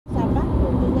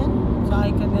Sa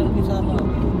ICAD na rin usapan.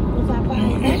 Usapan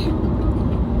ICAD?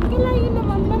 Kailangan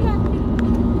naman pala.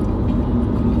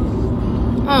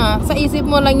 Sa isip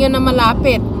mo lang yun na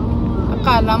malapit.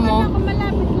 Akala mo.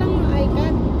 Malapit lang yung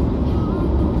ICAD.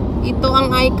 Ito ang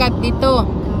ICAD dito.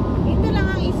 Ito lang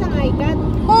ang isang ICAD.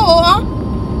 Oo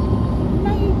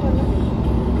Layo pala.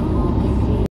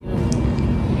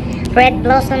 Red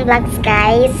Blossom Vlogs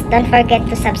guys, don't forget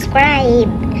to subscribe.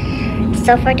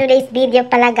 So for today's video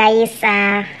pala guys,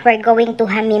 we're going to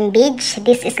HAMEEM Beach.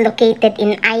 This is located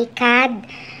in ICAD,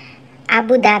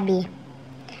 Abu Dhabi.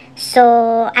 So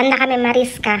anda kami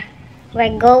Mariska.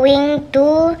 We're going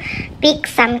to pick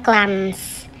some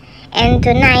clams. And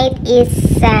tonight is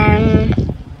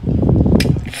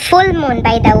full moon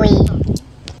by the way.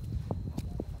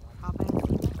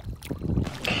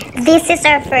 This is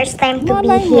our first time to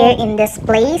be here in this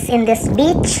place, in this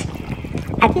beach,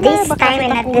 at this time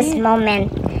and at this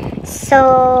moment.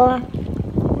 So,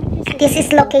 this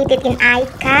is located in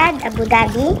ICAD, Abu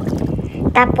Dhabi.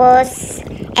 Tapos,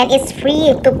 and it's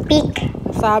free to pick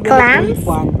clams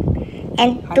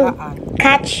and to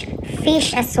catch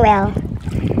fish as well.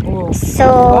 So,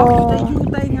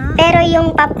 pero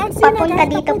yung papunta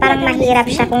dito parang mahirap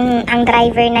siya kung ang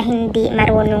driver na hindi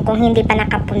marunong, kung hindi pa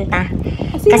nakapunta.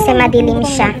 Kasi madilim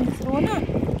siya.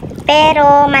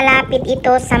 Pero malapit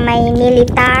ito sa may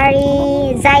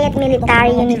Zayed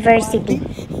Military University.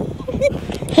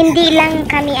 Hindi lang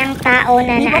kami ang tao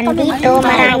na naandito,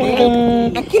 marami rin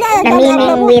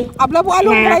namimingwit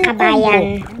na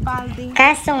kabayan.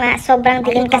 Kaso nga, sobrang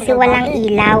dilim kasi walang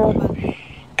ilaw.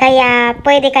 Kaya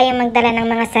pwede kayong magdala ng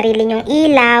mga sarili nyong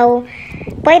ilaw.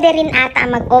 Pwede rin ata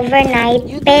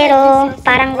mag-overnight, pero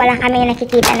parang wala kami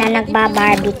nakikita na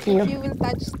nagba-barbecue. You will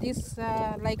touch this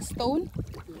like stone,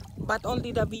 But only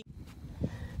the beach.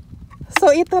 so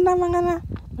ito na mga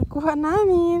nakuha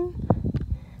namin.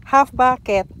 Half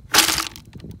bucket.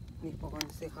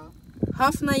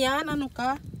 Half na yan, ano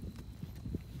ka?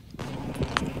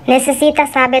 Necesita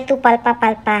sabi tu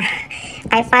palpa-palpa.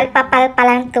 Kay palpa-palpa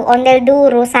lang tu ondel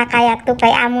duro sa kaya tu kay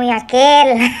amo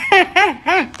yakel.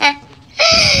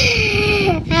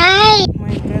 Ay!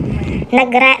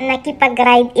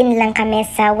 Nakipag-ride in lang kami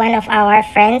sa one of our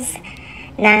friends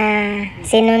na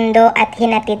sinundo at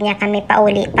hinatid niya kami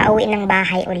pauwi ng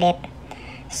bahay ulit.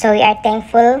 So we are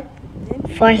thankful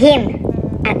for him,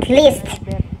 at least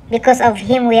because of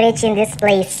him we reach in this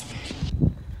place.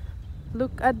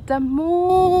 Look at the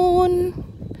moon.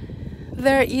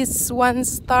 There is one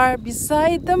star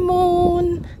beside the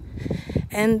moon.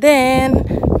 And then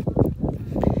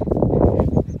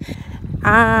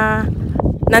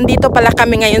nandito pala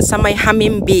kami ngayon sa may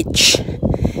HAMEEM Beach.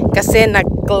 Kasi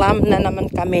nag-clam na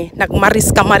naman kami.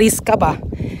 Nagmariska ba?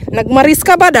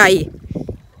 Nagmariska ba, Day?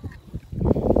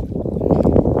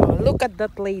 Oh, look at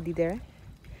that lady there.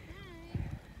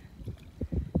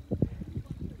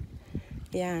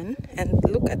 Yan. And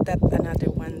look at that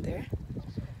another one there.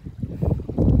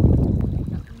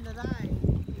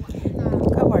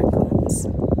 Look at our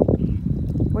clams.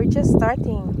 We're just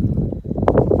starting.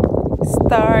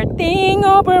 Starting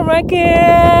over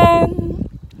again.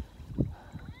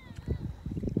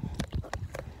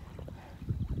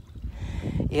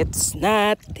 It's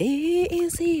not the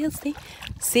easiest thing.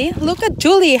 See, look at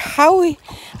Julie.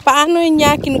 Paano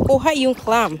niya kinukuha yung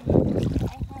clam?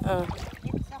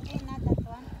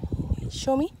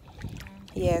 Show me.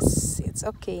 Yes, it's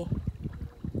okay.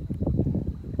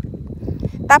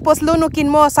 Tapos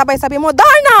lunukin mo, sabay-sabay mo,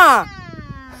 Darna!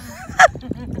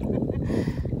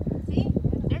 See?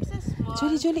 There's a small.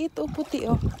 Julie, ito puti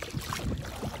oh.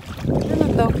 Ano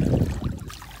to?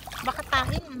 Baka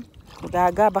tahin.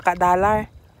 Gaga, baka dollar.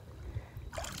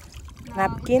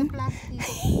 Napkin?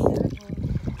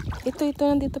 Ito,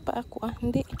 nandito pa ako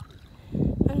hindi.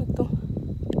 Ano to?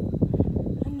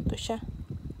 Ano to siya?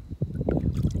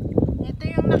 Ito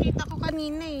yung nakita ko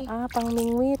kanina eh.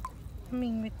 Pangmingwit.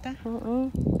 Mingwit ta.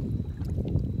 And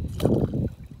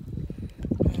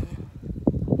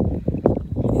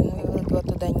we will go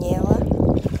to Daniela.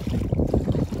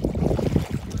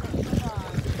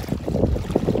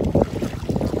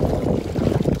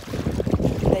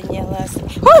 Daniela's.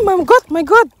 Oh my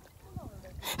God!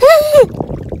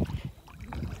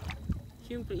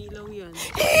 Siyempre ilaw yan.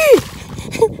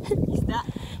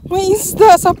 May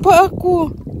isda sa paa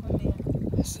ko.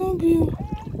 Sabi,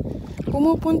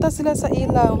 pumupunta sila sa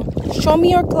ilaw. Show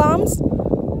me your clams.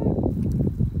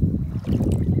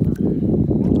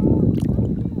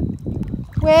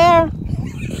 Where?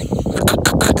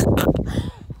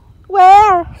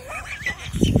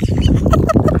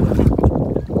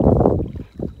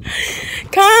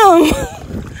 Come!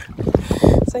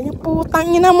 Sa'yo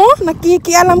putang ina mo?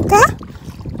 Nakikialam ka?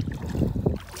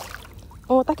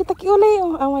 Oh, taki-taki uli.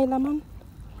 Oh, away laman.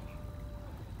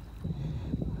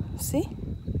 See?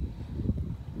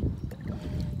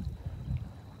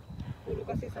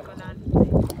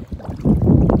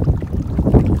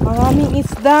 Maraming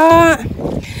isda.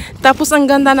 Tapos ang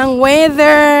ganda ng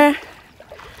weather.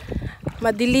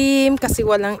 Madilim kasi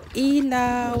walang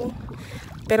ilaw.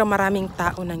 Pero maraming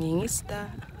tao nangingisda.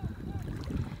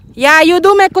 Yeah, you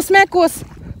do mekus-mekus.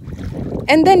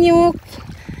 And then you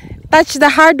touch the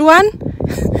hard one.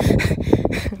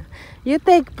 You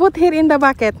put here in the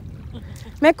bucket.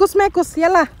 Mekus-mekus,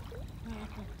 yala.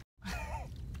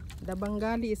 The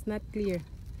Bengali is not clear.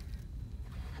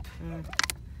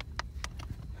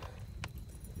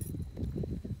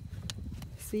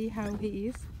 See how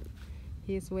he is?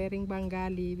 He is wearing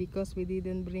Bengali because we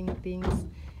didn't bring things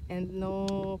and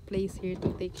no place here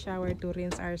to take shower to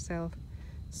rinse ourselves.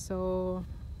 So,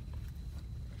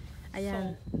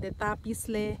 ayan, the tapis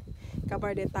le,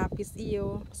 kabar de tapis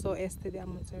iyo, so este de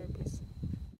amon service.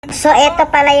 So, ito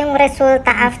pala yung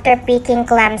resulta after picking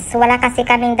clams. Wala kasi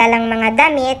kaming dalang mga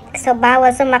damit, so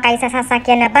bawal sumakay sa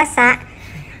sasakyan na basa.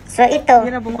 So, ito,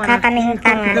 mukha kaming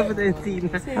tanga.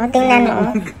 O, tingnan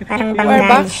mo, parang We're Bengali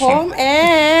back siya. home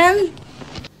and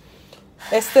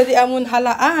este de amon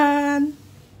halaan.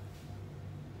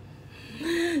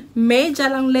 Medya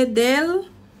lang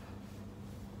ledel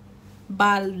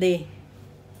balde.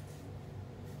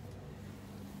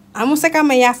 Amo sa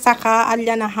kamayasa ka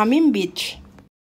alya na HAMEEM beach.